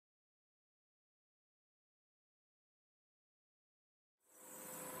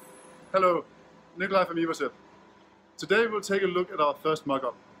Hello, Nicolai from Evosep. Today we'll take a look at our first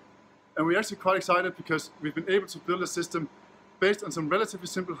mockup. And we're actually quite excited because we've been able to build a system based on some relatively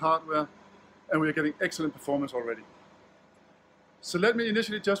simple hardware, and we're getting excellent performance already. So let me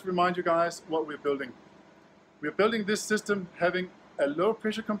initially just remind you guys what we're building. We're building this system having a low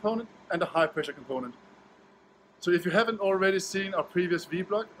pressure component and a high pressure component. So if you haven't already seen our previous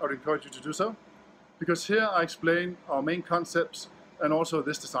vlog, I would encourage you to do so, because here I explain our main concepts and also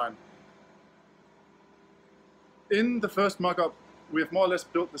this design. In the first mockup, we have more or less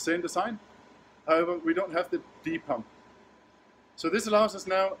built the same design. However, we don't have the D pump. So this allows us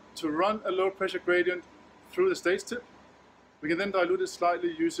now to run a low pressure gradient through the stage tip. We can then dilute it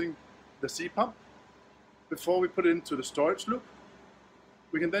slightly using the C pump before we put it into the storage loop.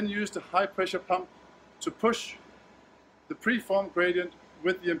 We can then use the high pressure pump to push the preformed gradient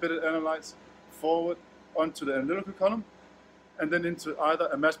with the embedded analytes forward onto the analytical column and then into either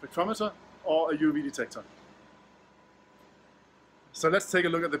a mass spectrometer or a UV detector. So let's take a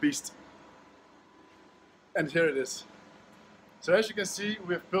look at the beast. And here it is. So as you can see,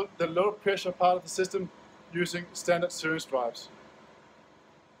 we have built the low pressure part of the system using standard syringe drives.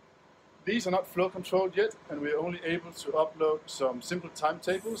 These are not flow controlled yet, and we're only able to upload some simple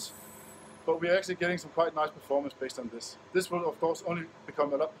timetables, but we're actually getting some quite nice performance based on this. This will of course only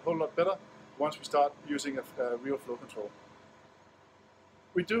become a whole lot better once we start using a real flow control.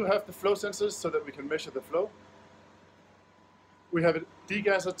 We do have the flow sensors so that we can measure the flow. We have a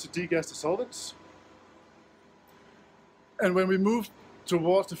degasser to degas the solvents. And when we move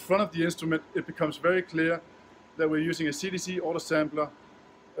towards the front of the instrument, it becomes very clear that we're using a CDC autosampler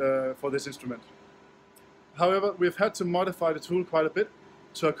for this instrument. However, we've had to modify the tool quite a bit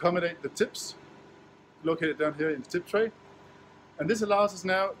to accommodate the tips located down here in the tip tray. And this allows us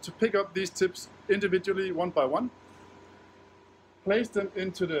now to pick up these tips individually one by one, place them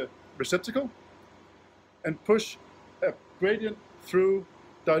into the receptacle, and push a gradient through,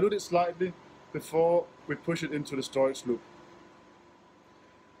 dilute it slightly before we push it into the storage loop.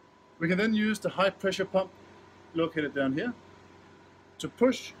 We can then use the high pressure pump located down here to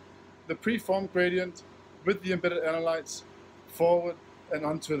push the preformed gradient with the embedded analytes forward and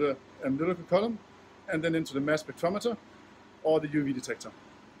onto the analytical column and then into the mass spectrometer or the UV detector.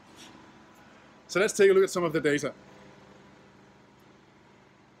 So let's take a look at some of the data.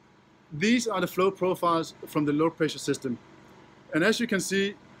 These are the flow profiles from the low pressure system. And as you can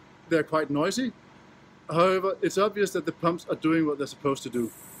see, they're quite noisy. However, it's obvious that the pumps are doing what they're supposed to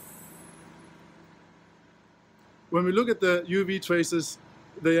do. When we look at the UV traces,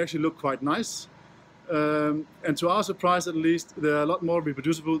 they actually look quite nice. And to our surprise at least, they're a lot more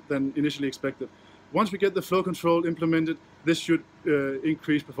reproducible than initially expected. Once we get the flow control implemented, this should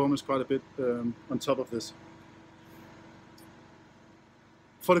increase performance quite a bit on top of this.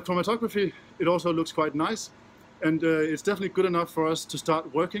 For the chromatography, it also looks quite nice, and it's definitely good enough for us to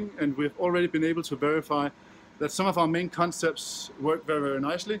start working, and we've already been able to verify that some of our main concepts work very, very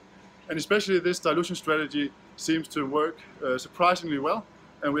nicely, and especially this dilution strategy seems to work surprisingly well,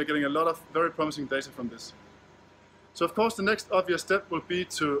 and we're getting a lot of very promising data from this. So of course the next obvious step will be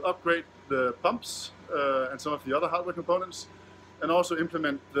to upgrade the pumps and some of the other hardware components, and also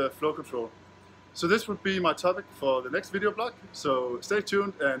implement the flow control. So this will be my topic for the next video blog, so stay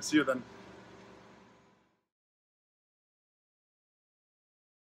tuned and see you then.